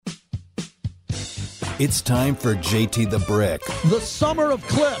It's time for JT the Brick. The summer of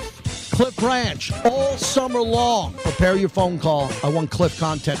Cliff Ranch, all summer long. Prepare your phone call. I want Cliff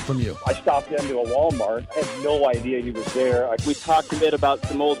content from you. I stopped into a Walmart. I had no idea he was there. We talked a bit about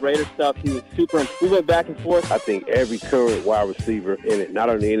some old Raider stuff. He was super. We went back and forth. I think every current wide receiver in it, not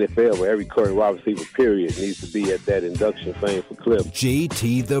only the NFL, but every current wide receiver, period, needs to be at that induction thing for Cliff.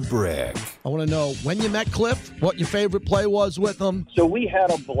 JT the Brick. I want to know when you met Cliff, what your favorite play was with him. So we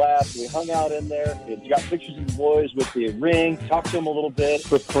had a blast. We hung out in there. We got pictures of the boys with the ring, talked to him a little bit.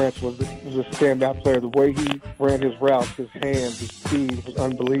 Cliff Branch was a standout player. The way he ran his routes, his hands, his speed was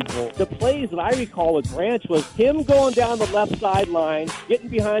unbelievable. The plays that I recall with Branch was him going down the left sideline, getting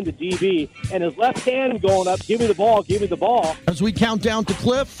behind the DB, and his left hand going up, give me the ball, give me the ball. As we count down to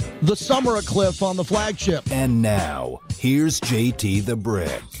Cliff, the summer of Cliff on the flagship. And now, here's JT the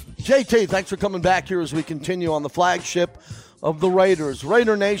Brick. JT, thanks for coming back here as we continue on the flagship of the Raiders.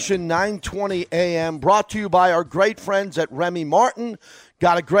 Raider Nation, 9:20 a.m., brought to you by our great friends at Remy Martin.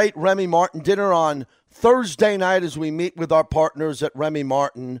 Got a great Remy Martin dinner on Thursday night as we meet with our partners at Remy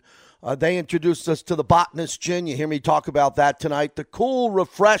Martin. They introduced us to the Botanist Gin. You hear me talk about that tonight. The cool,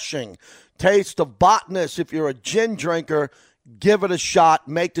 refreshing taste of Botanist. If you're a gin drinker, give it a shot.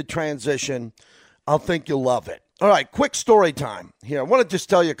 Make the transition. I think you'll love it. All right, quick story time here. I want to just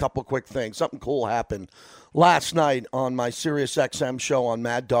tell you a couple quick things. Something cool happened last night on my SiriusXM show on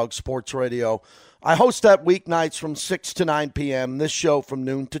Mad Dog Sports Radio. I host that weeknights from 6 to 9 p.m., this show from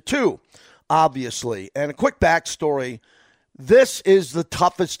noon to 2, obviously. And a quick backstory, this is the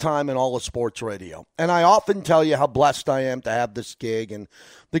toughest time in all of sports radio. And I often tell you how blessed I am to have this gig and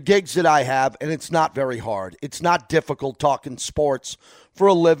the gigs that I have, and it's not very hard. It's not difficult talking sports for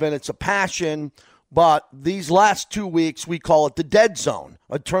a living. It's a passion. But these last 2 weeks, we call it the dead zone,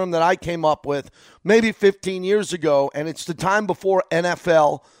 a term that I came up with maybe 15 years ago, and it's the time before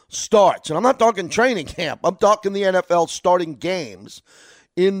NFL starts. And I'm not talking training camp. I'm talking the NFL starting games.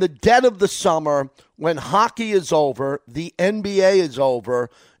 In the dead of the summer, when hockey is over, the NBA is over,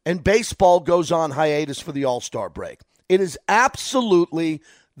 and baseball goes on hiatus for the All-Star break. It is absolutely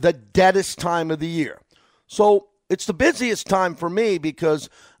the deadest time of the year. So it's the busiest time for me because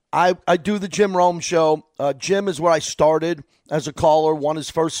I do the Jim Rome show. Jim is where I started as a caller, won his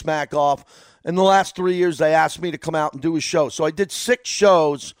first Smack Off. In the last 3 years, they asked me to come out and do a show. So I did 6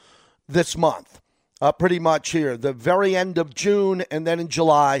 shows this month, pretty much here. The very end of June and then in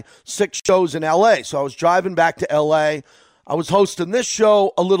July, 6 shows in L.A. So I was driving back to L.A. I was hosting this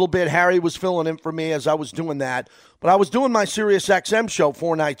show a little bit. Harry was filling in for me as I was doing that. But I was doing my SiriusXM show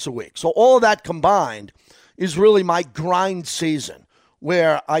 4 nights a week. So all of that combined is really my grind season,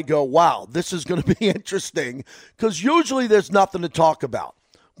 where I go, wow, this is going to be interesting, because usually there's nothing to talk about.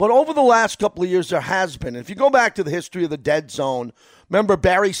 But over the last couple of years, there has been. If you go back to the history of the dead zone, remember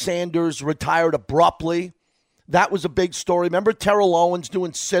Barry Sanders retired abruptly? That was a big story. Remember Terrell Owens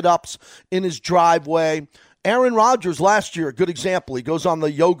doing sit-ups in his driveway? Aaron Rodgers last year, a good example. He goes on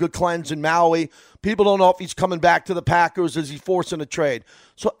the yoga cleanse in Maui. People don't know if he's coming back to the Packers. Is he forcing a trade?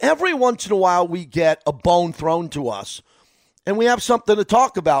 So every once in a while, we get a bone thrown to us, and we have something to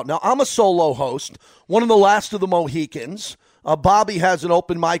talk about. Now, I'm a solo host, one of the last of the Mohicans. Bobby has an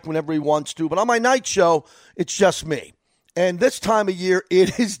open mic whenever he wants to, but on my night show, it's just me. And this time of year,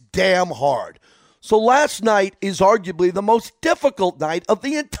 it is damn hard. So last night is arguably the most difficult night of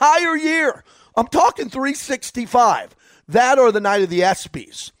the entire year. I'm talking 365. That or the night of the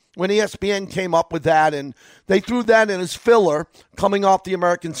ESPYs, when ESPN came up with that, and they threw that in as filler coming off the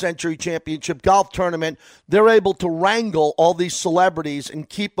American Century Championship golf tournament. They're able to wrangle all these celebrities and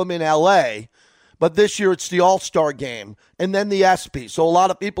keep them in L.A., but this year it's the All-Star game and then the ESPYs. So a lot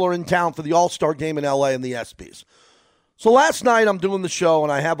of people are in town for the All-Star game in L.A. and the ESPYs. So last night I'm doing the show,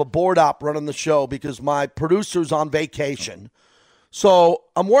 and I have a board op running the show because my producer's on vacation. So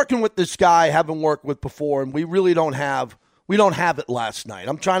I'm working with this guy I haven't worked with before, and we really don't have it last night.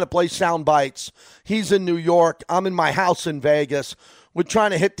 I'm trying to play sound bites. He's in New York. I'm in my house in Vegas. We're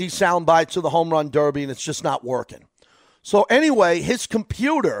trying to hit these sound bites of the Home Run Derby, and it's just not working. So anyway, his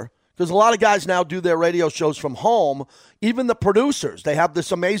computer, because a lot of guys now do their radio shows from home, even the producers, they have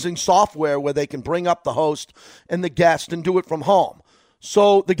this amazing software where they can bring up the host and the guest and do it from home.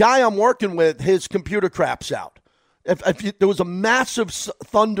 So the guy I'm working with, his computer craps out. There was a massive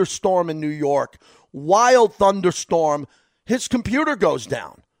thunderstorm in New York, wild thunderstorm, his computer goes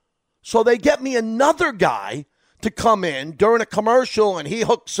down. So they get me another guy to come in during a commercial, and he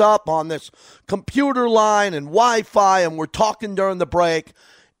hooks up on this computer line and Wi-Fi, and we're talking during the break.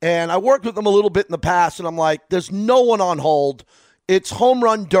 And I worked with them a little bit in the past, and I'm like, there's no one on hold. It's Home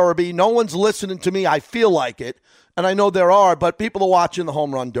Run Derby. No one's listening to me. I feel like it. And I know there are, but people are watching the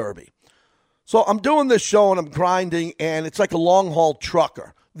Home Run Derby. So I'm doing this show and I'm grinding, and it's like a long-haul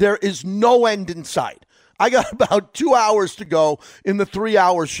trucker. There is no end in sight. I got about 2 hours to go in the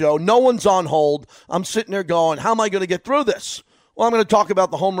 3-hour show. No one's on hold. I'm sitting there going, how am I going to get through this? Well, I'm going to talk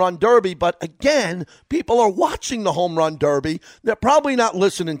about the home run derby, but again, people are watching the home run derby. They're probably not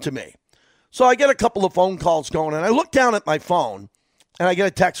listening to me. So I get a couple of phone calls going, and I look down at my phone, and I get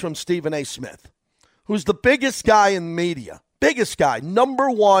a text from Stephen A. Smith, who's the biggest guy in the media. Biggest guy,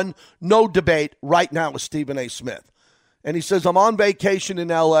 number one, no debate right now with Stephen A. Smith. And he says, I'm on vacation in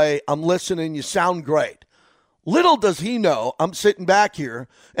L.A. I'm listening. You sound great. Little does he know, I'm sitting back here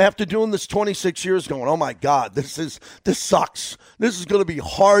after doing this 26 years going, oh, my God, this sucks. This is going to be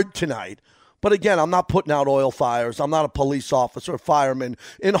hard tonight. But again, I'm not putting out oil fires. I'm not a police officer or fireman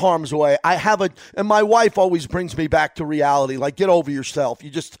in harm's way. And my wife always brings me back to reality, like, get over yourself.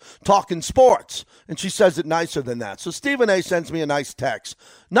 You're just talking sports. And she says it nicer than that. So Stephen A. sends me a nice text.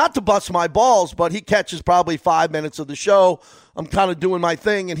 Not to bust my balls, but he catches probably 5 minutes of the show. I'm kind of doing my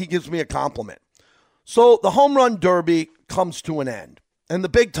thing, and he gives me a compliment. So the home run derby comes to an end. And the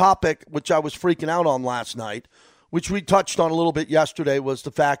big topic, which I was freaking out on last night, which we touched on a little bit yesterday, was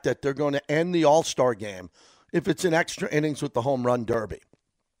the fact that they're going to end the All-Star game if it's in extra innings with the home run derby,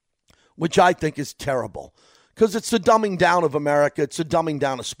 which I think is terrible because it's the dumbing down of America. It's the dumbing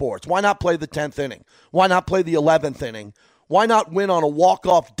down of sports. Why not play the 10th inning? Why not play the 11th inning? Why not win on a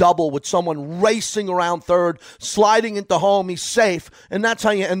walk-off double with someone racing around third, sliding into home, he's safe, and that's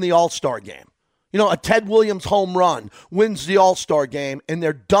how you end the All-Star game. You know, a Ted Williams home run wins the All-Star game, and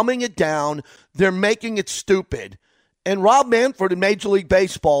they're dumbing it down. They're making it stupid. And Rob Manfred and Major League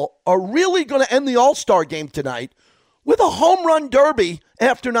Baseball are really going to end the All-Star game tonight with a home run derby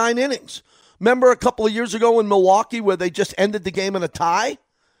after 9 innings. Remember a couple of years ago in Milwaukee where they just ended the game in a tie?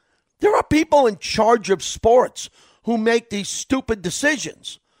 There are people in charge of sports who make these stupid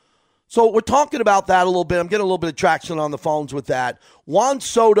decisions. So we're talking about that a little bit. I'm getting a little bit of traction on the phones with that. Juan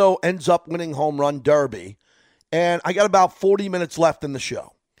Soto ends up winning home run derby, and I got about 40 minutes left in the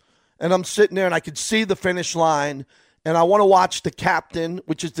show. And I'm sitting there, and I can see the finish line, and I want to watch The Captain,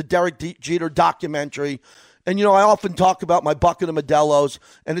 which is the Derek Jeter documentary. And, you know, I often talk about my bucket of Modelo's,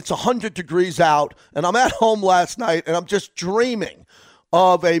 and it's 100 degrees out, and I'm at home last night, and I'm just dreaming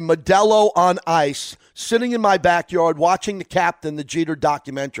of a Modelo on ice, sitting in my backyard watching The Captain, the Jeter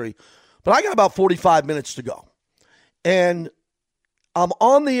documentary. But I got about 45 minutes to go. And I'm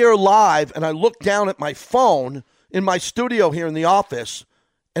on the air live, and I look down at my phone in my studio here in the office,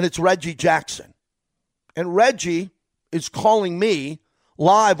 and it's Reggie Jackson. And Reggie is calling me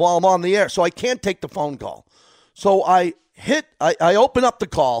live while I'm on the air, so I can't take the phone call. So I open up the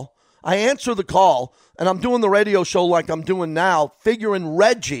call, I answer the call, and I'm doing the radio show like I'm doing now, figuring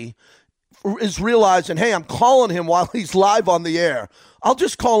Reggie is realizing, hey, I'm calling him while he's live on the air. I'll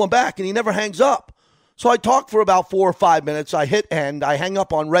just call him back, and he never hangs up. So I talk for about 4 or 5 minutes. I hit end. I hang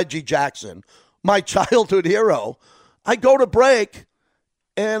up on Reggie Jackson, my childhood hero. I go to break,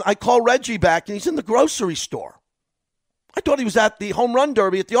 and I call Reggie back, and he's in the grocery store. I thought he was at the home run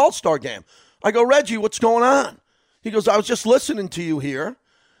derby at the All-Star game. I go, Reggie, what's going on? He goes, I was just listening to you here,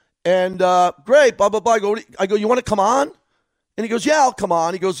 and great, blah, blah, blah. I go, you want to come on? And he goes, yeah, I'll come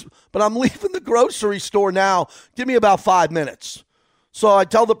on. He goes, but I'm leaving the grocery store now. Give me about 5 minutes. So I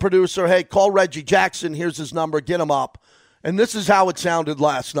tell the producer, hey, call Reggie Jackson. Here's his number. Get him up. And this is how it sounded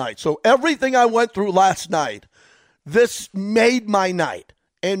last night. So everything I went through last night, this made my night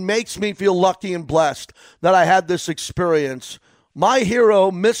and makes me feel lucky and blessed that I had this experience. My hero,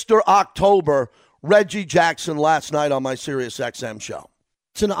 Mr. October, Reggie Jackson, last night on my SiriusXM show.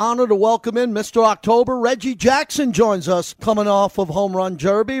 It's an honor to welcome in Mr. October. Reggie Jackson joins us coming off of Home Run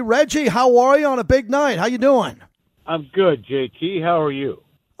Derby. Reggie, how are you on a big night? How you doing? I'm good, JT. How are you?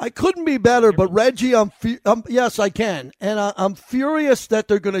 I couldn't be better, but Reggie, yes, I can. And I'm furious that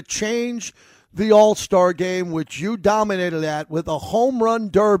they're going to change the All-Star game, which you dominated at, with a home run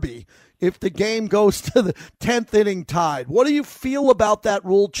derby if the game goes to the 10th inning tied. What do you feel about that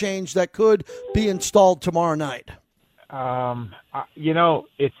rule change that could be installed tomorrow night? You know,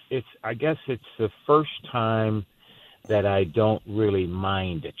 it's. I guess it's the first time that I don't really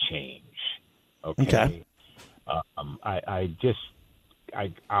mind a change. Okay.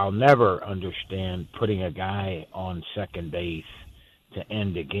 I'll never understand putting a guy on second base to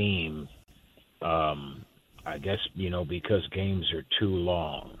end a game. I guess, because games are too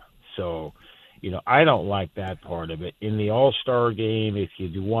long. So, I don't like that part of it. In the All-Star game, if you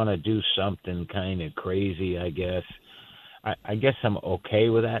do want to do something kind of crazy, I guess I'm okay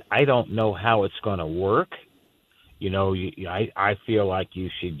with that. I don't know how it's going to work. I feel like you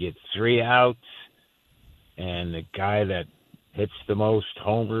should get 3 outs, and the guy that hits the most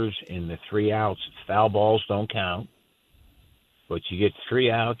homers in the 3 outs. Foul balls don't count. But you get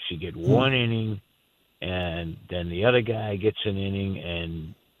 3 outs, you get 1 inning, and then the other guy gets an inning,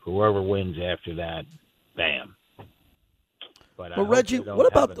 and whoever wins after that, bam. But Reggie, what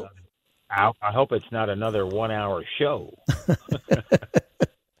about I hope it's not another 1-hour show.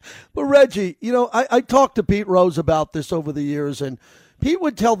 But Reggie, I talked to Pete Rose about this over the years, and Pete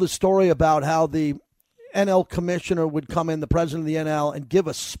would tell the story about how the NL commissioner would come in, the president of the NL, and give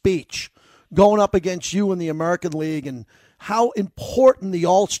a speech going up against you in the American League and how important the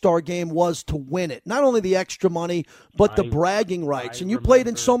All-Star game was to win it. Not only the extra money, but the bragging rights. And you played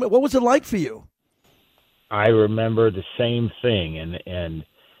in so many. What was it like for you? I remember the same thing. And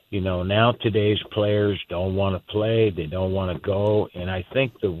now today's players don't want to play. They don't want to go. And I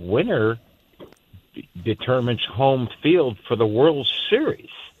think the winner determines home field for the World Series.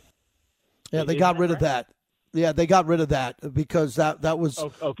 Yeah, they got rid of that. Yeah, they got rid of that because that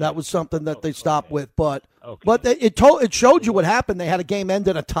was something that they stopped with. But it showed you what happened. They had a game end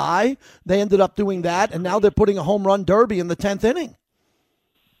in a tie. They ended up doing that, and now they're putting a home run derby in the 10th inning.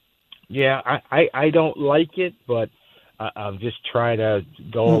 Yeah, I don't like it, but I'll just try to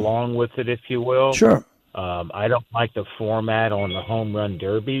go along with it, if you will. Sure. I don't like the format on the home run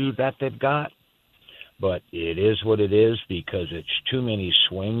derby that they've got. But it is what it is because it's too many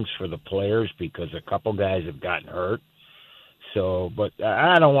swings for the players because a couple guys have gotten hurt. So, but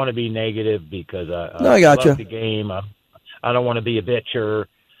I don't want to be negative because I love the game. I don't want to be a bitcher.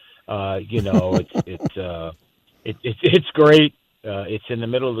 It's great. It's in the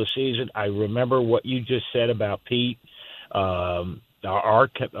middle of the season. I remember what you just said about Pete. The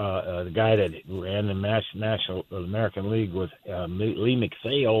guy that ran the National American League was Lee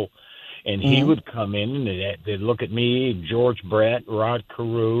McPhail. And he would come in and they'd look at me, George Brett, Rod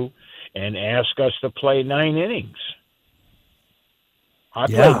Carew, and ask us to play 9 innings. I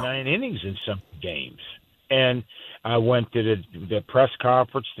played 9 innings in some games. And I went to the press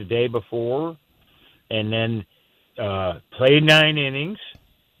conference the day before and then played 9 innings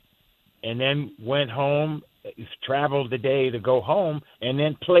and then went home, traveled the day to go home, and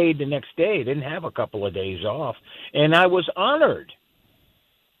then played the next day. Didn't have a couple of days off. And I was honored.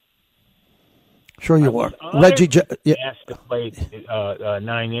 Sure you were. Reggie asked to play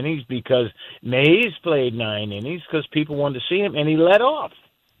 9 innings because Mays played 9 innings because people wanted to see him, and he led off.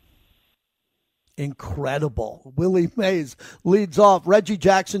 Incredible. Willie Mays leads off. Reggie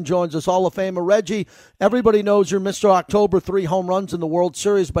Jackson joins us, Hall of Famer. Reggie, everybody knows you're Mr. October, 3 home runs in the World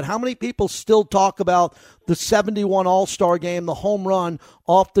Series, but how many people still talk about the 71 All-Star game, the home run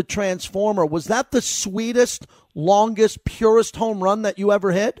off the Transformer? Was that the sweetest, longest, purest home run that you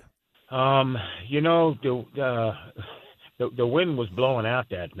ever hit? The wind was blowing out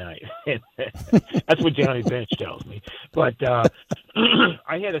that night. That's what Johnny Bench tells me. But I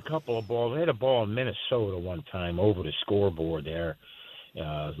had a couple of balls. I had a ball in Minnesota one time over the scoreboard there. It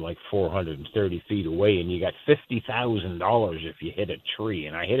was like 430 feet away, and you got $50,000 if you hit a tree.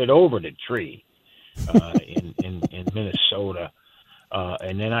 And I hit it over the tree in Minnesota.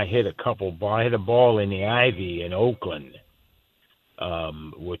 And then I hit I hit a ball in the Ivy in Oakland.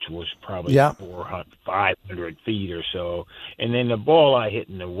 Which was probably 500 feet or so. And then the ball I hit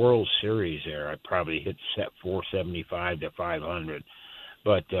in the World Series there, I probably hit 475 to 500.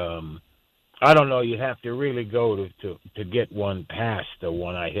 But I don't know. You have to really go to get one past the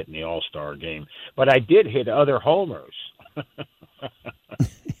one I hit in the All-Star game. But I did hit other homers.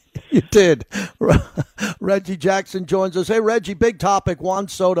 You did. Reggie Jackson joins us. Hey, Reggie, big topic. Juan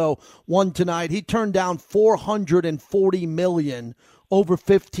Soto won tonight. He turned down $440 million over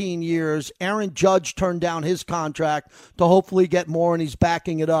 15 years. Aaron Judge turned down his contract to hopefully get more, and he's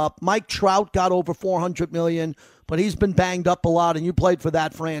backing it up. Mike Trout got over $400 million, but he's been banged up a lot, and you played for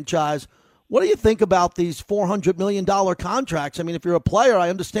that franchise. What do you think about these $400 million contracts? I mean, if you're a player, I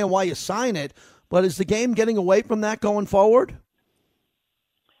understand why you sign it, but is the game getting away from that going forward?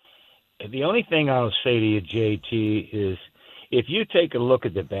 The only thing I'll say to you, JT, is if you take a look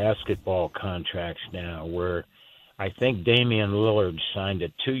at the basketball contracts now, where I think Damian Lillard signed a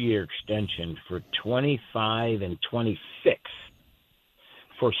 2-year extension for 25 and 26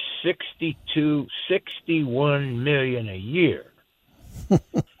 for $61 million a year.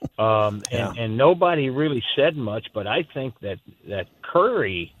 And nobody really said much, but I think that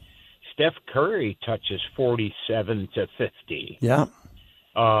Steph Curry touches 47 to 50. Yeah.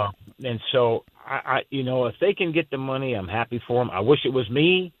 And so I if they can get the money, I'm happy for them. I wish it was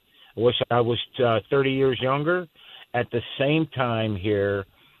me. I wish I was 30 years younger. At the same time here,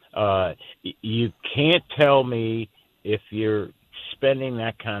 you can't tell me if you're spending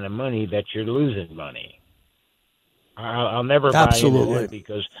that kind of money that you're losing money. I'll never buy into that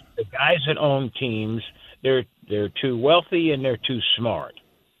because the guys that own teams, they're too wealthy and they're too smart.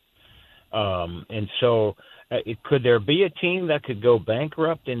 And so could there be a team that could go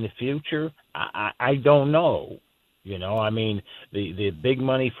bankrupt in the future? I don't know. You know, I mean, the big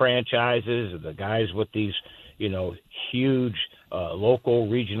money franchises, the guys with these, you know, huge local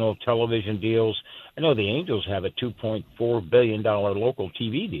regional television deals. I know the Angels have a $2.4 billion local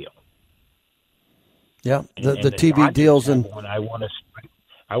TV deal. Yeah, the and TV Dodgers deals and I want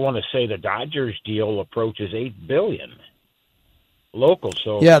to say the Dodgers deal approaches $8 billion local.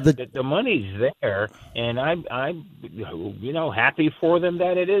 So yeah, the money's there, and I'm you know, happy for them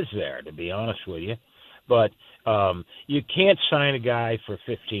that it is there. To be honest with you, but you can't sign a guy for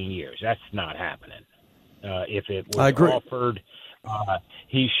 15 years. That's not happening. If it was offered,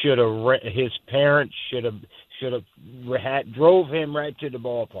 he should have. His parents should have drove him right to the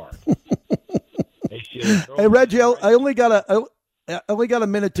ballpark. Hey Reggie, I only got a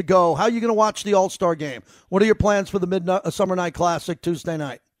minute to go. How are you going to watch the All-Star game? What are your plans for the Summer Night Classic Tuesday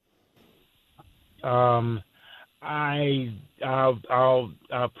night? I'll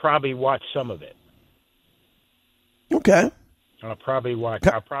probably watch some of it. Okay. I'll probably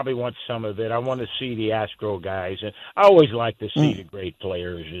watch some of it. I want to see the Astro guys, and I always like to see the great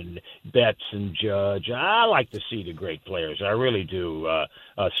players and Betts and Judge. I like to see the great players. I really do.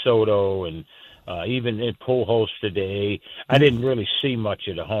 Soto and even in Pujols today. I didn't really see much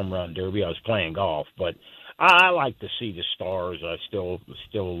of the home run derby. I was playing golf, but I like to see the stars. I still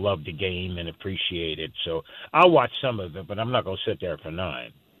love the game and appreciate it. So I'll watch some of it, but I'm not going to sit there for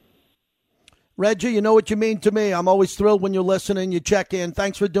 9. Reggie, you know what you mean to me. I'm always thrilled when you're listening. You check in.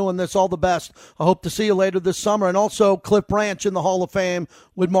 Thanks for doing this. All the best. I hope to see you later this summer. And also Cliff Branch in the Hall of Fame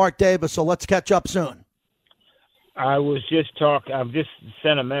with Mark Davis. So let's catch up soon. I've just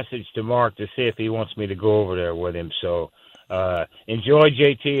sent a message to Mark to see if he wants me to go over there with him. So enjoy,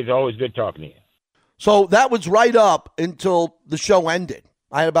 JT. It's always good talking to you. So that was right up until the show ended.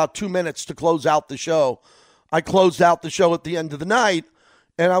 I had about 2 minutes to close out the show. I closed out the show at the end of the night,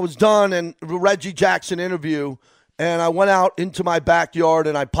 and I was done, and Reggie Jackson interview, and I went out into my backyard,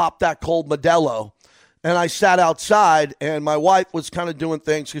 and I popped that cold Modelo, and I sat outside, and my wife was kind of doing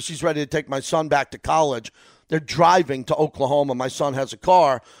things because she's ready to take my son back to college. They're driving to Oklahoma. My son has a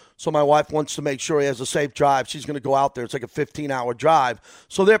car, so my wife wants to make sure he has a safe drive. She's going to go out there. It's like a 15-hour drive.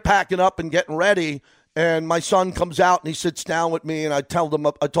 So they're packing up and getting ready, and my son comes out, and he sits down with me, and I told him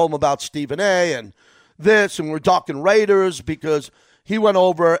about Stephen A. and this, and we're talking Raiders because he went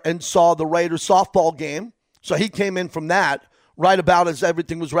over and saw the Raiders softball game. So he came in from that right about as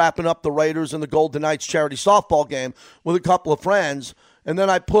everything was wrapping up, the Raiders and the Golden Knights charity softball game with a couple of friends. And then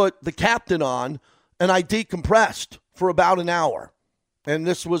I put the captain on, and I decompressed for about an hour. And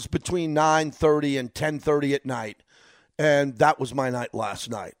this was between 9:30 and 10:30 at night. And that was my night last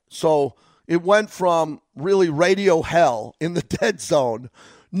night. So it went from really radio hell in the dead zone,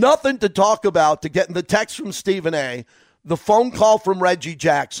 nothing to talk about, to getting the text from Stephen A., the phone call from Reggie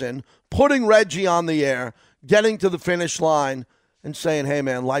Jackson, putting Reggie on the air, getting to the finish line, and saying, hey,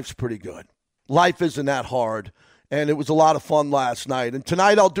 man, life's pretty good. Life isn't that hard. And it was a lot of fun last night. And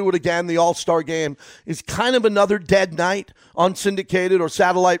tonight I'll do it again. The All-Star Game is kind of another dead night on syndicated or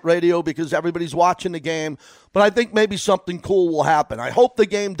satellite radio because everybody's watching the game. But I think maybe something cool will happen. I hope the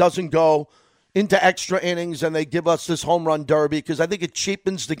game doesn't go into extra innings and they give us this home run derby because I think it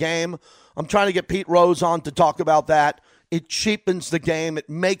cheapens the game. I'm trying to get Pete Rose on to talk about that. It cheapens the game. It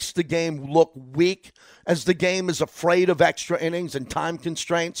makes the game look weak as the game is afraid of extra innings and time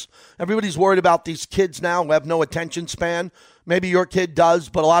constraints. Everybody's worried about these kids now who have no attention span. Maybe your kid does,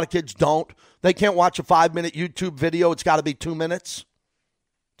 but a lot of kids don't. They can't watch a 5-minute YouTube video. It's got to be 2 minutes.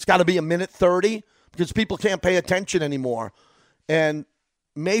 It's got to be 1:30 because people can't pay attention anymore. And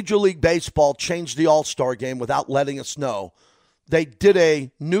Major League Baseball changed the All-Star Game without letting us know. They did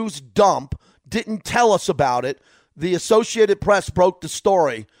a news dump, didn't tell us about it. The Associated Press broke the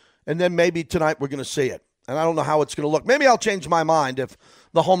story, and then maybe tonight we're going to see it. And I don't know how it's going to look. Maybe I'll change my mind if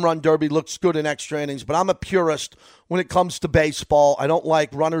the home run derby looks good in extra innings, but I'm a purist when it comes to baseball. I don't like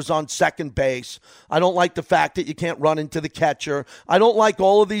runners on second base. I don't like the fact that you can't run into the catcher. I don't like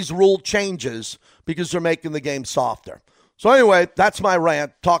all of these rule changes because they're making the game softer. So anyway, that's my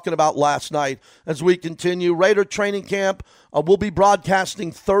rant talking about last night as we continue. Raider training camp will be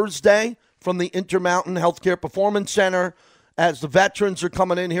broadcasting Thursday from the Intermountain Healthcare Performance Center as the veterans are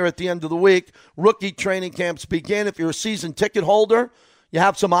coming in here at the end of the week. Rookie training camps begin. If you're a season ticket holder, you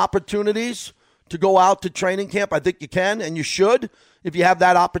have some opportunities to go out to training camp. I think you can and you should if you have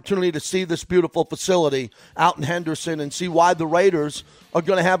that opportunity to see this beautiful facility out in Henderson and see why the Raiders are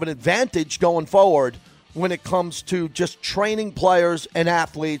going to have an advantage going forward when it comes to just training players and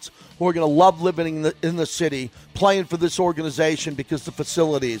athletes who are going to love living in the city, playing for this organization because the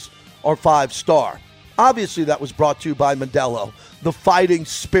facilities are 5-star. Obviously, that was brought to you by Modelo, the fighting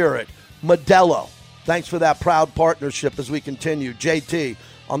spirit. Modelo, thanks for that proud partnership as we continue. JT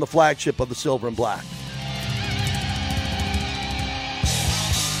on the flagship of the Silver and Black.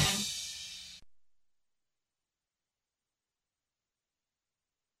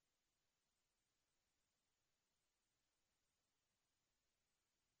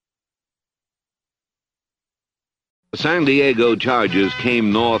 The San Diego Chargers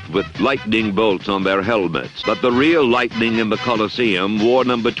came north with lightning bolts on their helmets, but the real lightning in the Coliseum wore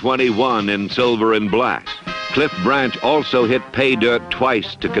number 21 in silver and black. Cliff Branch also hit pay dirt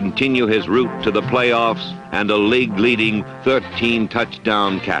twice to continue his route to the playoffs and a league-leading 13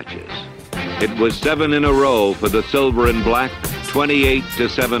 touchdown catches. It was 7 in a row for the silver and black,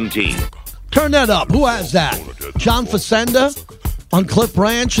 28-17. Turn that up. Who has that? John Facenda on Cliff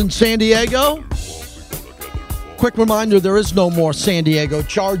Branch in San Diego? Quick reminder, there is no more San Diego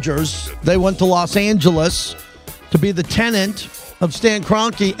Chargers. They went to Los Angeles to be the tenant of Stan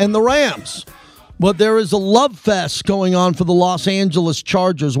Kroenke and the Rams. But there is a love fest going on for the Los Angeles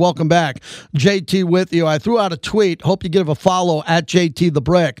Chargers. Welcome back. JT with you. I threw out a tweet. Hope you give a follow at JT the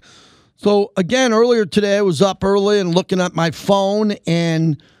Brick. So, again, earlier today, I was up early and looking at my phone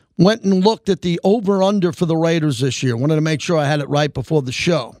and went and looked at the over-under for the Raiders this year. Wanted to make sure I had it right before the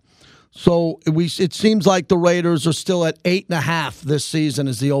show. So it seems like the Raiders are still at 8.5 this season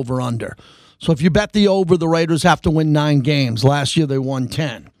is the over-under. So if you bet the over, the Raiders have to win 9 games. Last year they won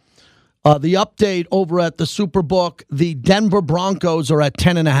 10. The update over at the Superbook, the Denver Broncos are at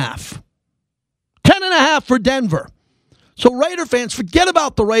 10.5. 10.5 for Denver. So Raider fans, forget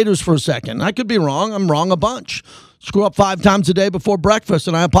about the Raiders for a second. I could be wrong. I'm wrong a bunch. Screw up 5 times a day before breakfast,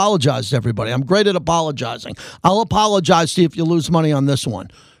 and I apologize to everybody. I'm great at apologizing. I'll apologize to you if you lose money on this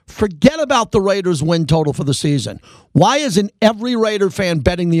one. Forget about the Raiders' win total for the season. Why isn't every Raider fan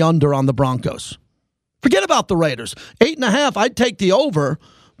betting the under on the Broncos? Forget about the Raiders. 8.5, I'd take the over,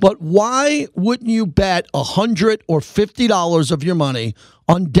 but why wouldn't you bet $100 or $50 of your money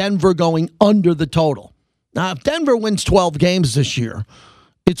on Denver going under the total? Now, if Denver wins 12 games this year,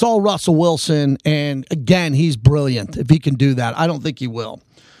 it's all Russell Wilson, and again, he's brilliant if he can do that. I don't think he will.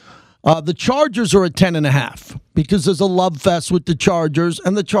 The Chargers are at 10.5 because there's a love fest with the Chargers,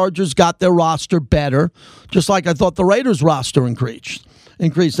 and the Chargers got their roster better, just like I thought the Raiders' roster increased.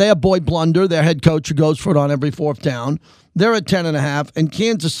 They have Boyd Blunder, their head coach, who goes for it on every 4th down. They're at 10.5, and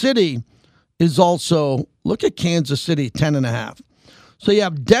Kansas City is also, look at Kansas City, 10.5. So you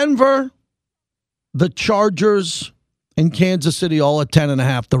have Denver, the Chargers, and Kansas City all at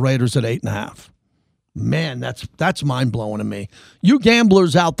 10.5, the Raiders at 8.5. Man, that's mind-blowing to me. You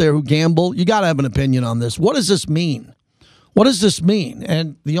gamblers out there who gamble, you got to have an opinion on this. What does this mean? What does this mean?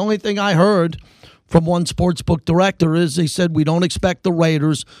 And the only thing I heard from one sportsbook director is they said we don't expect the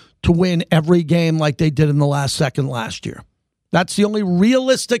Raiders to win every game like they did in the last second last year. That's the only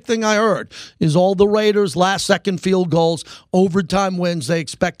realistic thing I heard is all the Raiders' last-second field goals, overtime wins. They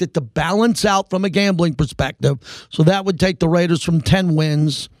expect it to balance out from a gambling perspective. So that would take the Raiders from 10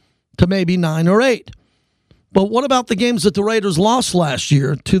 wins to maybe 9 or 8. But what about the games that the Raiders lost last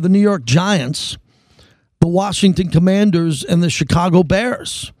year to the New York Giants, the Washington Commanders, and the Chicago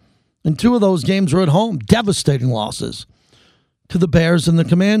Bears? And 2 of those games were at home. Devastating losses to the Bears and the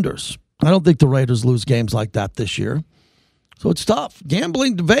Commanders. I don't think the Raiders lose games like that this year. So it's tough.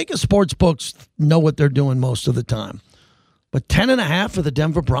 Gambling, the Vegas sports books know what they're doing most of the time. But 10.5 for the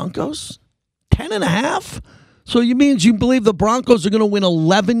Denver Broncos? 10.5? So you means you believe the Broncos are going to win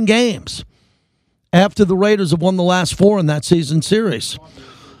 11 games after the Raiders have won the last 4 in that season series.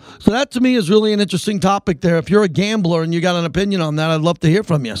 So that, to me, is really an interesting topic there. If you're a gambler and you got an opinion on that, I'd love to hear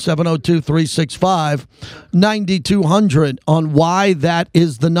from you. 702-365-9200 on why that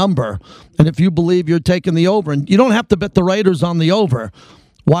is the number. And if you believe you're taking the over, and you don't have to bet the Raiders on the over,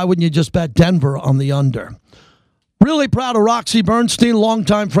 why wouldn't you just bet Denver on the under? Really proud of Roxy Bernstein,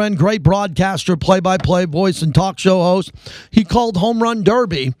 longtime friend, great broadcaster, play-by-play voice, and talk show host. He called Home Run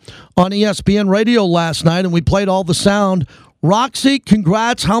Derby on ESPN Radio last night, and we played all the sound. Roxy,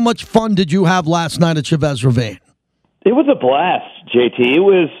 congrats. How much fun did you have last night at Chavez Ravine? It was a blast, JT.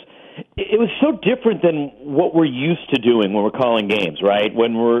 It was so different than what we're used to doing when we're calling games, right?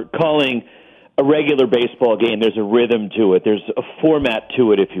 When we're calling a regular baseball game, there's a rhythm to it. There's a format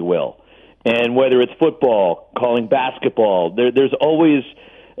to it, if you will. And whether it's football, calling basketball, there's always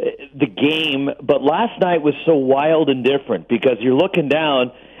the game. But last night was so wild and different because you're looking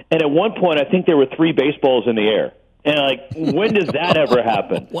down, and at one point I think there were 3 baseballs in the air. And when does that ever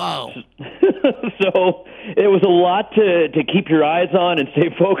happen? Wow. So it was a lot to keep your eyes on and stay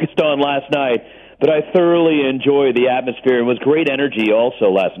focused on last night. But I thoroughly enjoyed the atmosphere. It was great energy also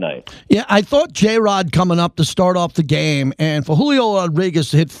last night. Yeah, I thought J-Rod coming up to start off the game, and for Julio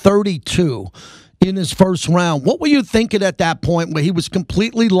Rodriguez to hit 32 in his first round, what were you thinking at that point where he was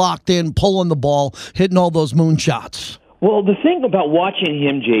completely locked in, pulling the ball, hitting all those moonshots? Well, the thing about watching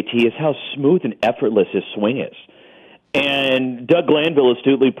him, JT, is how smooth and effortless his swing is. And Doug Glanville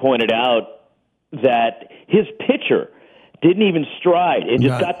astutely pointed out that his pitcher didn't even stride. It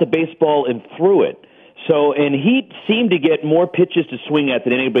just got the baseball and threw it. So, and he seemed to get more pitches to swing at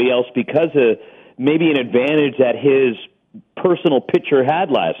than anybody else because of maybe an advantage that his personal pitcher had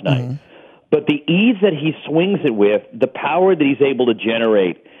last night. Mm-hmm. But the ease that he swings it with, the power that he's able to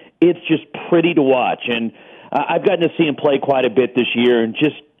generate, it's just pretty to watch. And I've gotten to see him play quite a bit this year, and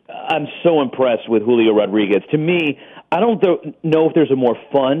I'm so impressed with Julio Rodriguez. To me, I don't know if there's a more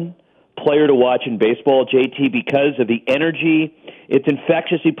fun player to watch in baseball, JT, because of the energy. It's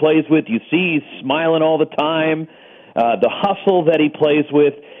infectious he plays with. You see he's smiling all the time. The hustle that he plays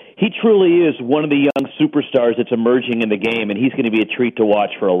with. He truly is one of the young superstars that's emerging in the game, and he's going to be a treat to watch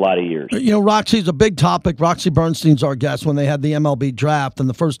for a lot of years. You know, Roxy's a big topic. Roxy Bernstein's our guest when they had the MLB draft, and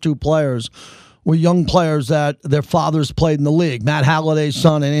the first two players were young players that their fathers played in the league, Matt Halliday's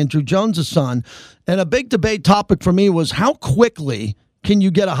son and Andrew Jones' son. And a big debate topic for me was how quickly can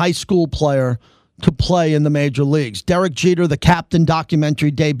you get a high school player to play in the major leagues? Derek Jeter, the Captain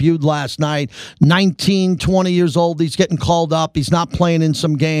documentary, debuted last night. 19, 20 years old. He's getting called up. He's not playing in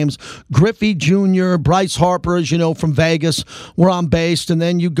some games. Griffey Jr., Bryce Harper, as you know, from Vegas, were on base. And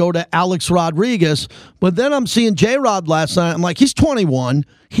then you go to Alex Rodriguez. But then I'm seeing J-Rod last night. I'm like, he's 21.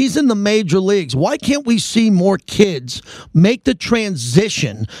 He's in the major leagues. Why can't we see more kids make the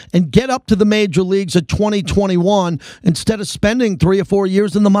transition and get up to the major leagues at 2021 instead of spending 3 or 4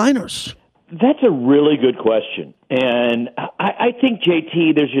 years in the minors? That's a really good question. And I think,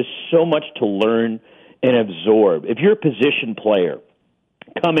 JT, there's just so much to learn and absorb. If you're a position player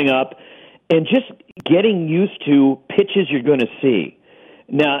coming up and just getting used to pitches you're going to see.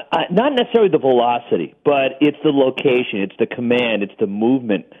 Now, not necessarily the velocity, but it's the location, it's the command, it's the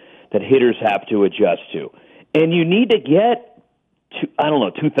movement that hitters have to adjust to. And you need to get,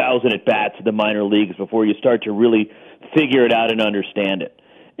 2,000 at-bats in the minor leagues before you start to really figure it out and understand it.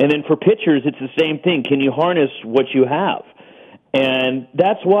 And then for pitchers, it's the same thing. Can you harness what you have? And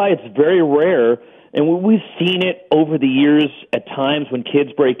that's why it's very rare, and we've seen it over the years at times when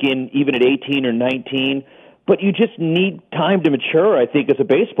kids break in, even at 18 or 19, but you just need time to mature, I think, as a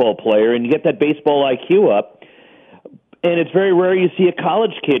baseball player, and you get that baseball IQ up. And it's very rare you see a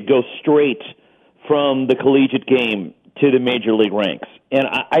college kid go straight from the collegiate game to the major league ranks. And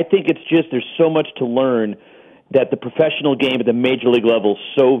I think it's just there's so much to learn that the professional game at the major league level is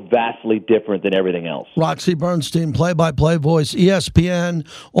so vastly different than everything else. Roxy Bernstein, play-by-play voice, ESPN,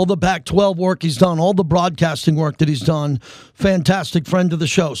 all the Pac-12 work he's done, all the broadcasting work that he's done. Fantastic friend of the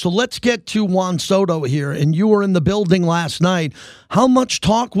show. So let's get to Juan Soto here, and you were in the building last night. How much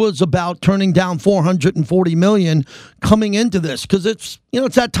talk was about turning down $440 million coming into this? Because it's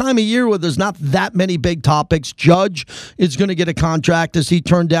that time of year where there's not that many big topics. Judge is going to get a contract as he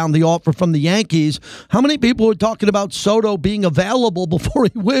turned down the offer from the Yankees. How many people were talking about Soto being available before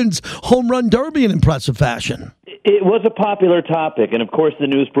he wins Home Run Derby in impressive fashion? It was a popular topic, and of course the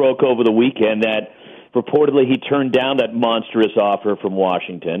news broke over the weekend that reportedly he turned down that monstrous offer from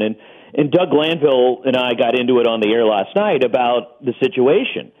Washington. And Doug Glanville and I got into it on the air last night about the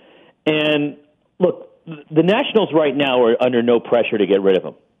situation. And look, the Nationals right now are under no pressure to get rid of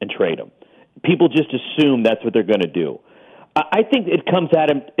him and trade him. People just assume that's what they're going to do. I think it comes at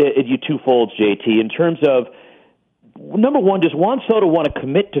you twofold, JT, in terms of, number one, does Juan Soto want to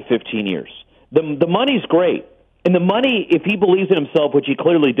commit to 15 years? The money's great. And the money, if he believes in himself, which he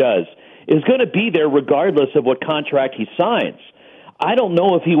clearly does, is going to be there regardless of what contract he signs. I don't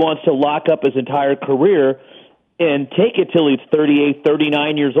know if he wants to lock up his entire career and take it till he's 38,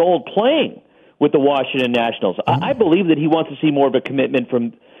 39 years old playing with the Washington Nationals. Mm-hmm. I believe that he wants to see more of a commitment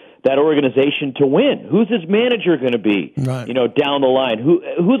from that organization to win. Who's his manager going to be? Right. Down the line.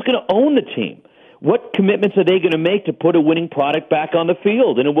 Who's going to own the team? What commitments are they going to make to put a winning product back on the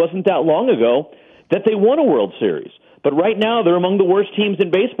field? And it wasn't that long ago that they won a World Series. But right now they're among the worst teams in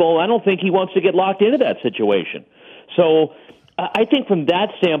baseball. I don't think he wants to get locked into that situation. So I think from that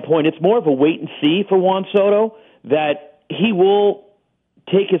standpoint, it's more of a wait and see for Juan Soto, that he will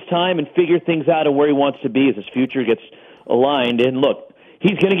take his time and figure things out of where he wants to be as his future gets aligned. And look,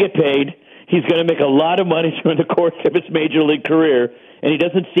 he's going to get paid. He's going to make a lot of money during the course of his major league career. and he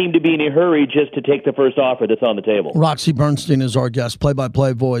doesn't seem to be in a hurry just to take the first offer that's on the table. Roxy Bernstein is our guest,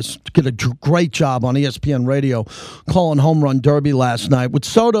 play-by-play voice. Did a great job on ESPN Radio calling Home Run Derby last night. With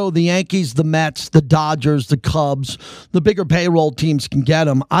Soto, the Yankees, the Mets, the Dodgers, the Cubs, the bigger payroll teams can get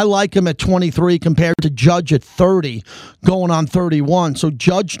him. I like him at 23 compared to Judge at 30, going on 31. So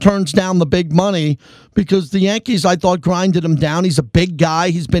Judge turns down the big money because the Yankees, I thought, grinded him down. He's a big guy.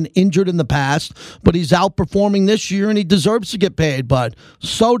 He's been injured in the past, but he's outperforming this year, and he deserves to get paid. But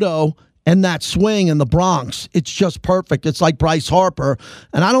Soto and that swing in the Bronx, it's just perfect. It's like Bryce Harper.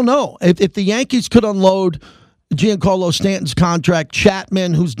 And I don't know, if the Yankees could unload Giancarlo Stanton's contract,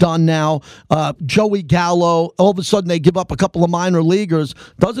 Chapman, who's done now, Joey Gallo, all of a sudden they give up a couple of minor leaguers.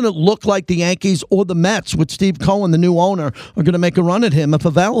 Doesn't it look like the Yankees or the Mets, with Steve Cohen, the new owner, are going to make a run at him if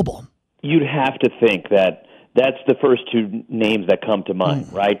available? You'd have to think that that's the first two names that come to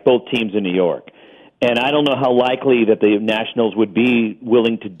mind, right? Both teams in New York. And I don't know how likely that the Nationals would be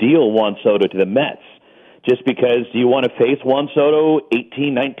willing to deal Juan Soto to the Mets. Just because, do you want to face Juan Soto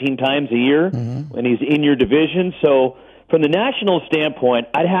 18, 19 times a year when he's in your division? So from the Nationals standpoint,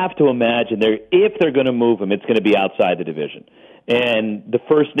 I'd have to imagine if they're going to move him, it's going to be outside the division. And the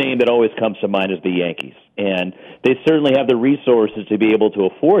first name that always comes to mind is the Yankees. And they certainly have the resources to be able to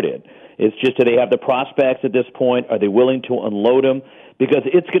afford it. It's just, do they have the prospects at this point? Are they willing to unload him? Because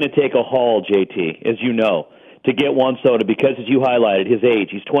it's going to take a haul, JT, as you know, to get Juan Soto, because, as you highlighted, his age,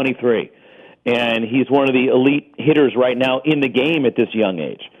 he's 23. And he's one of the elite hitters right now in the game at this young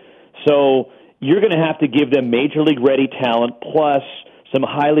age. So you're going to have to give them major league ready talent plus some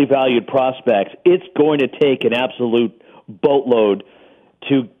highly valued prospects. It's going to take an absolute boatload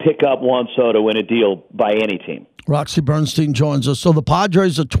to pick up Juan Soto in a deal by any team. Roxy Bernstein joins us. So the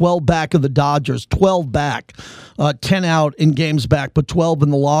Padres are 12 back of the Dodgers, 12 back, 10 out in games back, but 12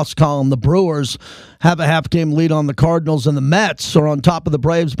 in the loss column. The Brewers have a half-game lead on the Cardinals, and the Mets are on top of the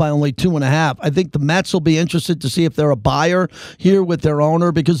Braves by only 2.5. I think the Mets will be interested to see if they're a buyer here with their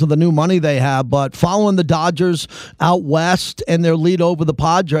owner because of the new money they have. But following the Dodgers out west and their lead over the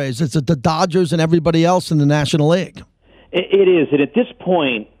Padres, it's the Dodgers and everybody else in the National League. It is, and at this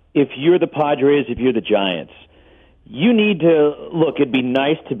point, if you're the Padres, if you're the Giants, you need to look. It'd be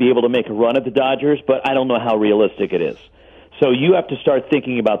nice to be able to make a run at the Dodgers, but I don't know how realistic it is. So you have to start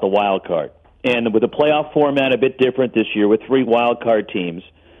thinking about the wild card. And with the playoff format a bit different this year, with 3 wild card teams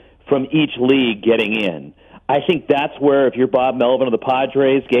from each league getting in, I think that's where, if you're Bob Melvin of the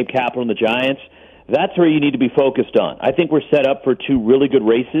Padres, Gabe Kapler and the Giants, that's where you need to be focused on. I think we're set up for 2 really good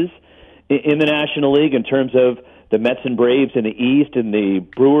races in the National League in terms of the Mets and Braves in the East, and the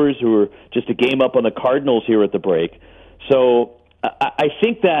Brewers, who are just a game up on the Cardinals here at the break. So I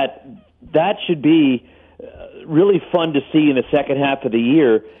think that should be really fun to see in the second half of the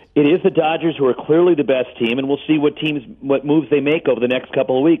year. It is the Dodgers who are clearly the best team, and we'll see what moves they make over the next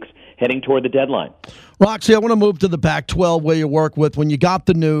couple of weeks heading toward the deadline. Roxy, I want to move to the Pac-12 where you work with. When you got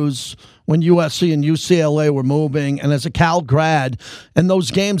the news, when USC and UCLA were moving, and as a Cal grad, and those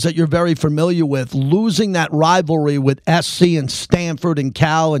games that you're very familiar with, losing that rivalry with SC and Stanford and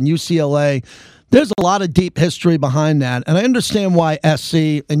Cal and UCLA, there's a lot of deep history behind that. And I understand why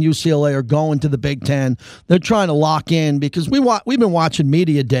SC and UCLA are going to the Big Ten. They're trying to lock in because we've been watching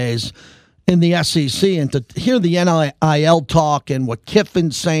media days in the SEC, and to hear the NIL talk and what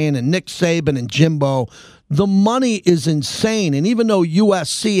Kiffin's saying and Nick Saban and Jimbo, the money is insane. And even though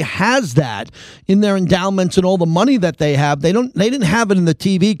USC has that in their endowments and all the money that they have, they didn't have it in the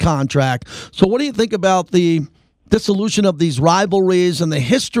TV contract. So what do you think about the dissolution of these rivalries and the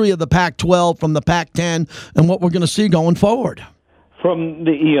history of the Pac-12 from the Pac-10 and what we're going to see going forward? From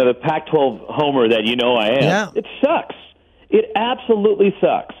the Pac-12 homer that I am, It sucks. It absolutely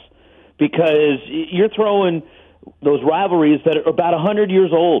sucks. Because you're throwing those rivalries that are about 100 years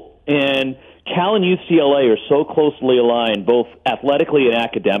old. And Cal and UCLA are so closely aligned, both athletically and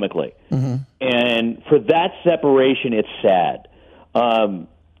academically. Mm-hmm. And for that separation, it's sad.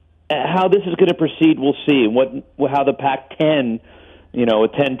 How this is going to proceed, we'll see. How the Pac-10,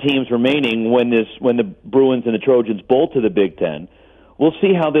 with 10 teams remaining, when the Bruins and the Trojans bolt to the Big Ten, we'll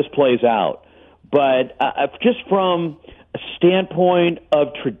see how this plays out. But just from a standpoint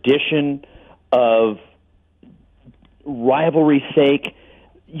of tradition, of rivalry's sake,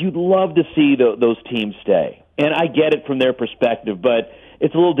 you'd love to see those teams stay. And I get it from their perspective, but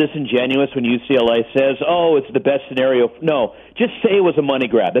it's a little disingenuous when UCLA says, oh, it's the best scenario. No, just say it was a money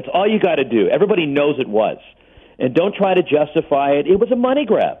grab. That's all you got to do. Everybody knows it was. And don't try to justify it. It was a money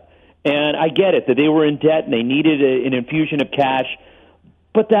grab. And I get it, that they were in debt and they needed an infusion of cash,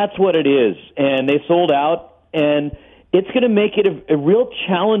 but that's what it is. And they sold out, and it's going to make it a real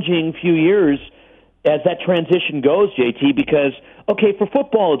challenging few years as that transition goes, JT, because, okay, for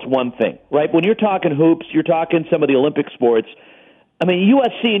football it's one thing, right? When you're talking hoops, you're talking some of the Olympic sports. I mean,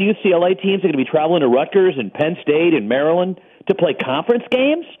 USC and UCLA teams are going to be traveling to Rutgers and Penn State and Maryland to play conference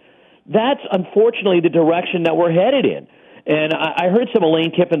games. That's unfortunately the direction that we're headed in. And I heard some of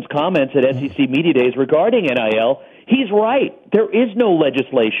Lane Kiffin's comments at SEC Media Days regarding NIL. He's right. There is no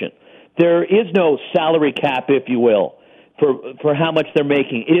legislation. There is no salary cap, if you will, for how much they're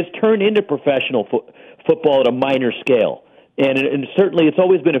making. It has turned into professional football at a minor scale. And certainly it's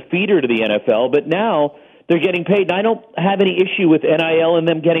always been a feeder to the NFL, but now they're getting paid. And I don't have any issue with NIL and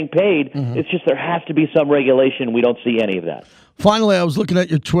them getting paid. Mm-hmm. It's just there has to be some regulation. We don't see any of that. Finally, I was looking at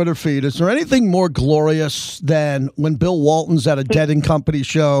your Twitter feed. Is there anything more glorious than when Bill Walton's at a Dead and Company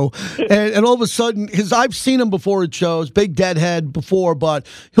show, and all of a sudden, I've seen him before at shows, big deadhead before, but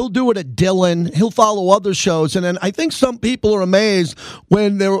he'll do it at Dylan. He'll follow other shows, and then I think some people are amazed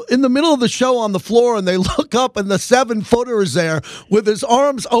when they're in the middle of the show on the floor and they look up and the 7-footer is there with his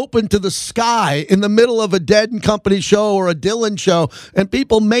arms open to the sky in the middle of a Dead and Company show or a Dylan show, and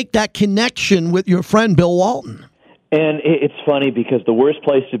people make that connection with your friend Bill Walton. And it's funny because the worst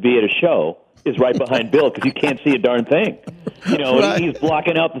place to be at a show is right behind Bill because you can't see a darn thing. You know, right. He's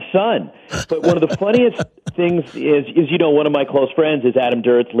blocking out the sun. But one of the funniest things is one of my close friends is Adam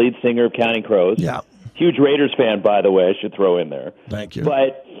Duritz, lead singer of Counting Crows. Yeah. Huge Raiders fan, by the way, I should throw in there. Thank you.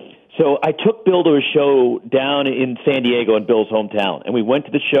 But so I took Bill to a show down in San Diego in Bill's hometown. And we went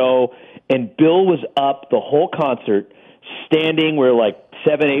to the show, and Bill was up the whole concert, standing, we're like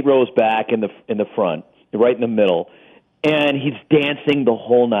 7-8 rows back in the front, right in the middle. And he's dancing the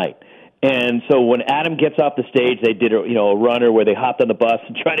whole night. And so when Adam gets off the stage, they did a runner where they hopped on the bus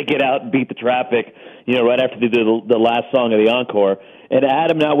and tried to get out and beat the traffic, right after they did the last song of the encore. And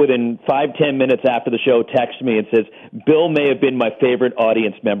Adam, now within 5-10 minutes after the show, texts me and says, Bill may have been my favorite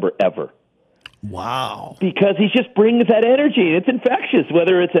audience member ever. Wow. Because he just brings that energy, and it's infectious,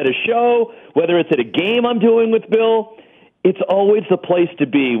 whether it's at a show, whether it's at a game I'm doing with Bill. It's always the place to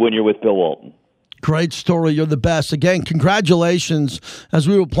be when you're with Bill Walton. Great story. You're the best. Again, congratulations as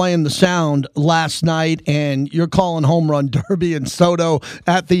we were playing the sound last night, and you're calling home run derby and Soto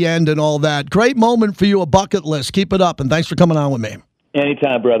at the end and all that. Great moment for you, a bucket list. Keep it up, and thanks for coming on with me.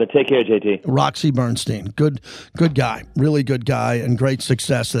 Anytime, brother. Take care, JT. Roxy Bernstein. Good guy. Really good guy, and great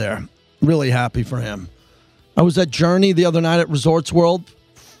success there. Really happy for him. I was at Journey the other night at Resorts World,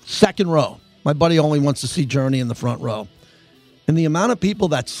 second row. My buddy only wants to see Journey in the front row. And the amount of people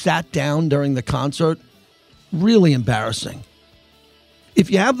that sat down during the concert, really embarrassing. If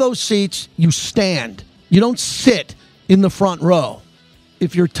you have those seats, you stand. You don't sit in the front row.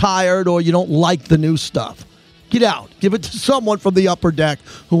 If you're tired or you don't like the new stuff, get out. Give it to someone from the upper deck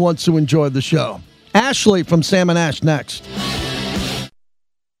who wants to enjoy the show. Ashley from Sam and Ash next.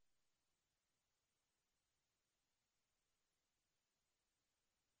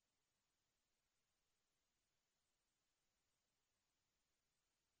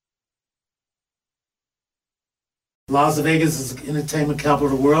 Las Vegas is the entertainment capital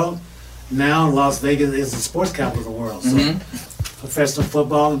of the world. Now Las Vegas is the sports capital of the world. So professional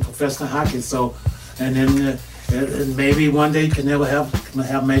football and professional hockey. So, and then and maybe one day you can never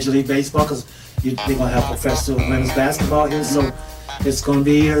have Major League Baseball because they're going to have professional women's basketball here. So it's going to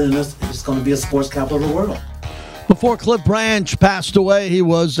be here, and it's going to be a sports capital of the world. Before Cliff Branch passed away, he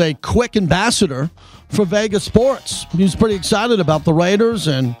was a quick ambassador for Vegas sports. He was pretty excited about the Raiders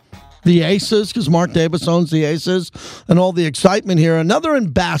and the Aces, because Mark Davis owns the Aces, and all the excitement here. Another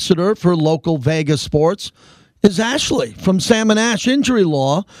ambassador for local Vegas sports is Ashley from Sam and Ash Injury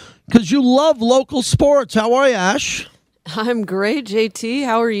Law, because you love local sports. How are you, Ash? I'm great, JT.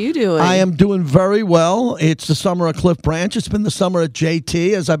 How are you doing? I am doing very well. It's the summer of Cliff Branch. It's been the summer at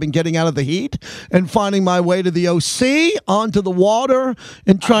JT as I've been getting out of the heat and finding my way to the OC, onto the water,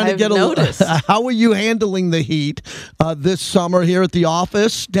 and trying to get noticed. How are you handling the heat this summer here at the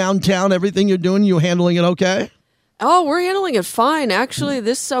office, downtown, everything you're doing? You handling it okay? Oh, we're handling it fine. Actually,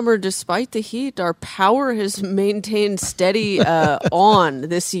 this summer, despite the heat, our power has maintained steady on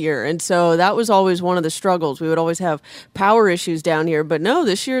this year. And so that was always one of the struggles. We would always have power issues down here. But no,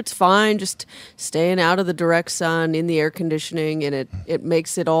 this year it's fine. Just staying out of the direct sun, in the air conditioning, and it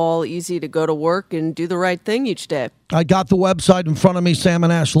makes it all easy to go to work and do the right thing each day. I got the website in front of me,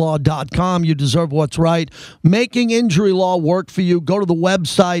 salmonashlaw.com. You deserve what's right. Making injury law work for you. Go to the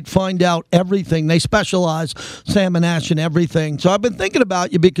website, find out everything. They specialize, Sam and Ash, in everything. So I've been thinking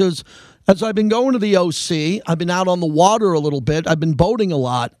about you because as I've been going to the OC, I've been out on the water a little bit. I've been boating a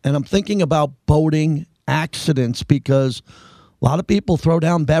lot, and I'm thinking about boating accidents because A lot of people throw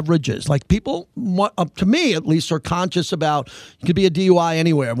down beverages. Like people, to me at least, are conscious about, it could be a DUI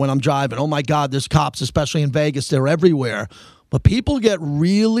anywhere when I'm driving. Oh my God, there's cops, especially in Vegas. They're everywhere. But people get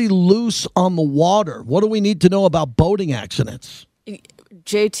really loose on the water. What do we need to know about boating accidents?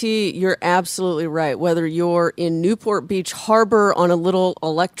 JT, you're absolutely right. Whether you're in Newport Beach Harbor on a little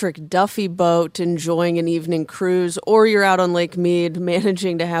electric Duffy boat enjoying an evening cruise, or you're out on Lake Mead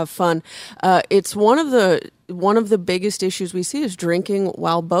managing to have fun, it's one of the biggest issues we see is drinking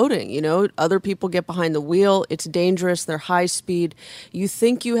while boating. You know, other people get behind the wheel. It's dangerous. They're high speed. You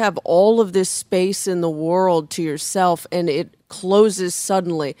think you have all of this space in the world to yourself, and it closes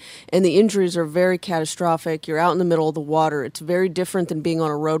suddenly, and the injuries are very catastrophic. You're out in the middle of the water. It's very different than being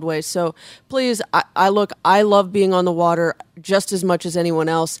on a roadway. So please, I love being on the water just as much as anyone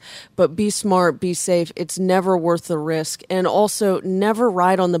else, but be smart, be safe. It's never worth the risk. And also, never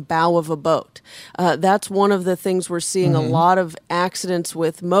ride on the bow of a boat. That's one of the things we're seeing, a lot of accidents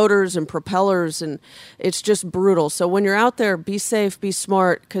with motors and propellers, and it's just brutal. So when you're out there, be safe, be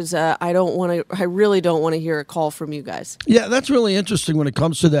smart, because I really don't want to hear a call from you guys. Yeah, that's really interesting when it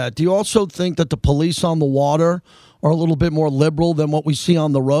comes to that. Do you also think that the police on the water are a little bit more liberal than what we see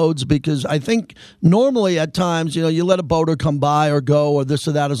on the roads? Because I think normally at times, you let a boater come by or go or this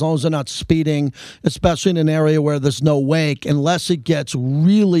or that, as long as they're not speeding, especially in an area where there's no wake, unless it gets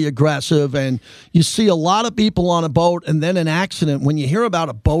really aggressive. And you see a lot of people on a boat and then an accident. When you hear about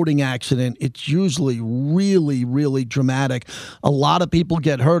a boating accident, it's usually really, really dramatic. A lot of people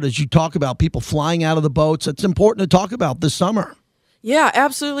get hurt. As you talk about people flying out of the boats, it's important to talk about this summer. Yeah,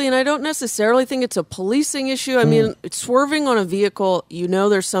 absolutely. And I don't necessarily think it's a policing issue. I mean, swerving on a vehicle,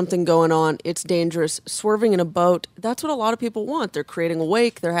 there's something going on. It's dangerous. Swerving in a boat, that's what a lot of people want. They're creating a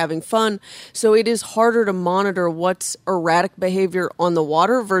wake. They're having fun. So it is harder to monitor what's erratic behavior on the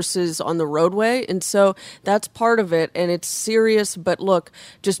water versus on the roadway. And so that's part of it. And it's serious. But look,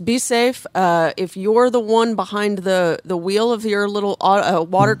 just be safe. If you're the one behind the wheel of your little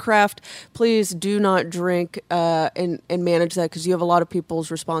watercraft, please do not drink and manage that, because you have a lot of people's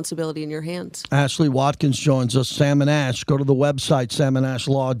responsibility in your hands. Ashley Watkins joins us. Sam and Ash. Go to the website,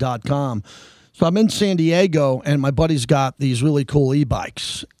 samandashlaw.com. So I'm in San Diego, and my buddy's got these really cool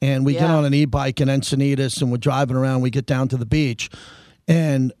e-bikes. And we get on an e-bike in Encinitas, and we're driving around. We get down to the beach,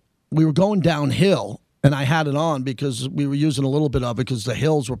 and we were going downhill, and I had it on because we were using a little bit of it because the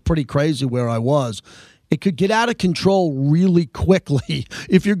hills were pretty crazy where I was. It could get out of control really quickly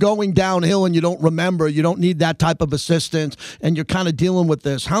if you're going downhill and you don't remember. You don't need that type of assistance, and you're kind of dealing with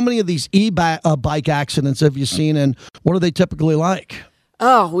this. How many of these bike accidents have you seen, and what are they typically like?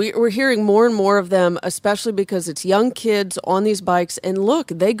 Oh, we're hearing more and more of them, especially because it's young kids on these bikes. And look,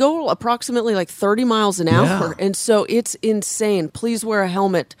 they go approximately like 30 miles an hour. And so it's insane. Please wear a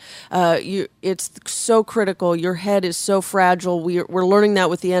helmet. It's so critical. Your head is so fragile. We're learning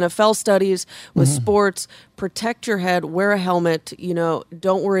that with the NFL studies, with sports. Protect your head, wear a helmet,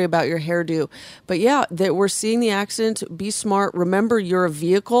 don't worry about your hairdo. But yeah, we're seeing the accidents. Be smart. Remember, you're a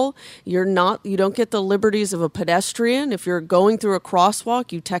vehicle. You don't get the liberties of a pedestrian. If you're going through a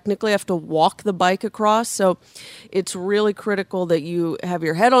crosswalk, you technically have to walk the bike across. So it's really critical that you have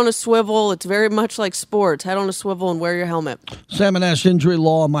your head on a swivel. It's very much like sports. Head on a swivel and wear your helmet. Sam and Ash Injury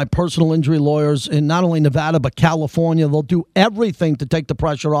Law, my personal injury lawyers in not only Nevada but California. They'll do everything to take the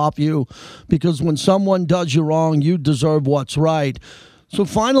pressure off you, because when someone does you wrong, you deserve what's right. So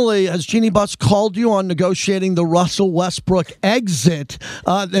finally, has Jeannie Buss called you on negotiating the Russell Westbrook exit?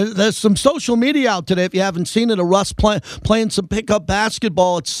 There's some social media out today, if you haven't seen it, of Russ playing some pickup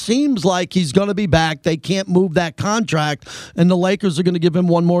basketball. It seems like he's going to be back. They can't move that contract, and the Lakers are going to give him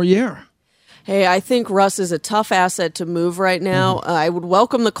one more year. Hey, I think Russ is a tough asset to move right now. I would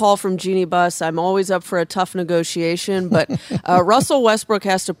welcome the call from Jeannie Buss. I'm always up for a tough negotiation, but Russell Westbrook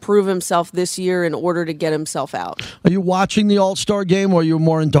has to prove himself this year in order to get himself out. Are you watching the All-Star game, or are you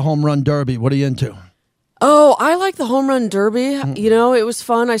more into Home Run Derby? What are you into? Oh, I like the Home Run Derby. It was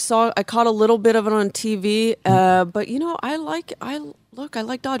fun. I caught a little bit of it on TV, but I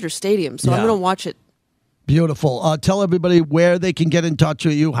like Dodger Stadium, so I'm going to watch it. Beautiful. Tell everybody where they can get in touch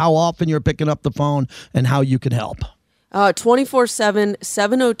with you, how often you're picking up the phone, and how you can help. 24/7,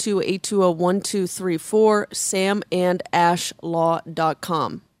 702-820-1234,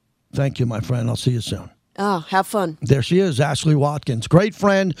 samandashlaw.com. Thank you, my friend. I'll see you soon. Have fun. There she is, Ashley Watkins. Great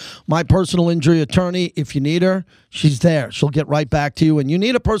friend, my personal injury attorney. If you need her, she's there. She'll get right back to you. And you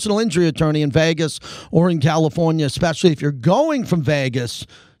need a personal injury attorney in Vegas or in California, especially if you're going from Vegas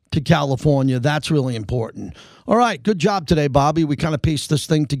to California. That's really important. All right, good job today, Bobby. We kind of pieced this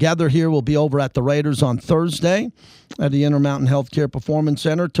thing together here. We'll be over at the Raiders on Thursday at the Intermountain Healthcare Performance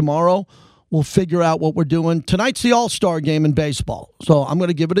Center. Tomorrow, We'll figure out what we're doing. Tonight's the All-Star game in baseball, so I'm going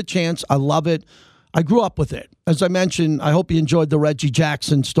to give it a chance. I love it. I grew up with it. As I mentioned, I hope you enjoyed the Reggie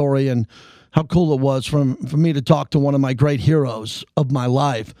Jackson story and how cool it was for me to talk to one of my great heroes of my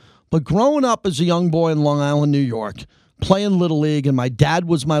life. But growing up as a young boy in Long Island, New York, playing Little League, and my dad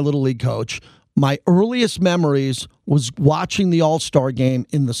was my Little League coach, my earliest memories was watching the All-Star game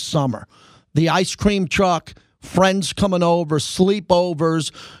in the summer. The ice cream truck, friends coming over,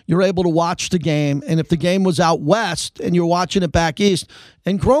 sleepovers. You're able to watch the game. And if the game was out west and you're watching it back east,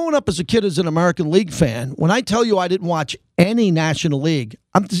 and growing up as a kid as an American League fan, when I tell you I didn't watch any National League,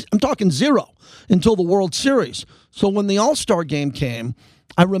 I'm talking zero until the World Series. So when the All-Star game came,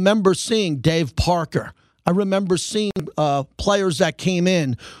 I remember seeing Dave Parker. I remember seeing players that came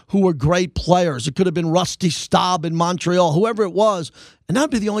in who were great players. It could have been Rusty Staub in Montreal, whoever it was, and that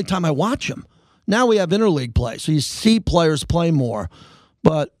would be the only time I watch them. Now we have interleague play, so you see players play more.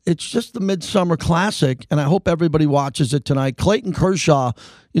 But it's just the Midsummer Classic, and I hope everybody watches it tonight. Clayton Kershaw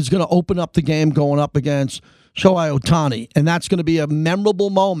is going to open up the game going up against Shohei Ohtani, and that's going to be a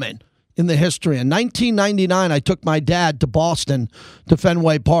memorable moment in the history. In 1999, I took my dad to Boston to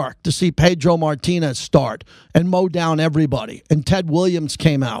Fenway Park to see Pedro Martinez start and mow down everybody. And Ted Williams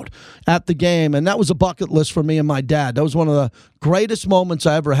came out at the game, and that was a bucket list for me and my dad. That was one of the greatest moments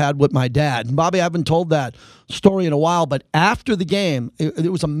I ever had with my dad. And Bobby, I haven't told that story in a while, but after the game,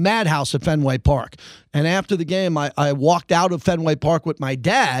 it was a madhouse at Fenway Park. And after the game, I walked out of Fenway Park with my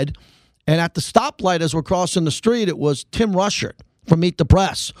dad, and at the stoplight as we're crossing the street, it was Tim Rushert from Meet the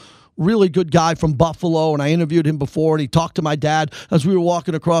Press. Really good guy from Buffalo, and I interviewed him before, and he talked to my dad as we were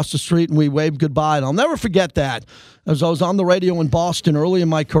walking across the street, and we waved goodbye. And I'll never forget that, as I was on the radio in Boston early in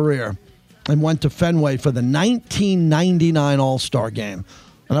my career and went to Fenway for the 1999 All-Star Game.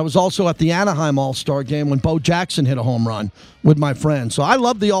 And I was also at the Anaheim All-Star Game when Bo Jackson hit a home run with my friends. So I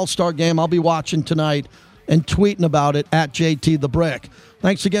love the All-Star Game. I'll be watching tonight and tweeting about it at JT the Brick.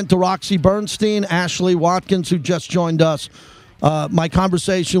 Thanks again to Roxy Bernstein, Ashley Watkins, who just joined us. My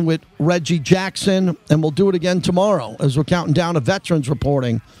conversation with Reggie Jackson, and we'll do it again tomorrow as we're counting down to veterans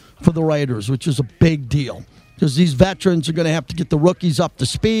reporting for the Raiders, which is a big deal because these veterans are going to have to get the rookies up to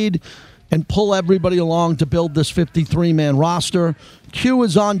speed and pull everybody along to build this 53-man roster. Q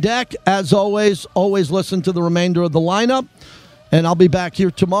is on deck, as always. Always listen to the remainder of the lineup, and I'll be back here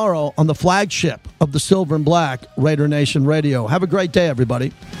tomorrow on the flagship of the Silver and Black, Raider Nation Radio. Have a great day,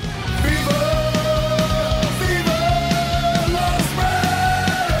 everybody.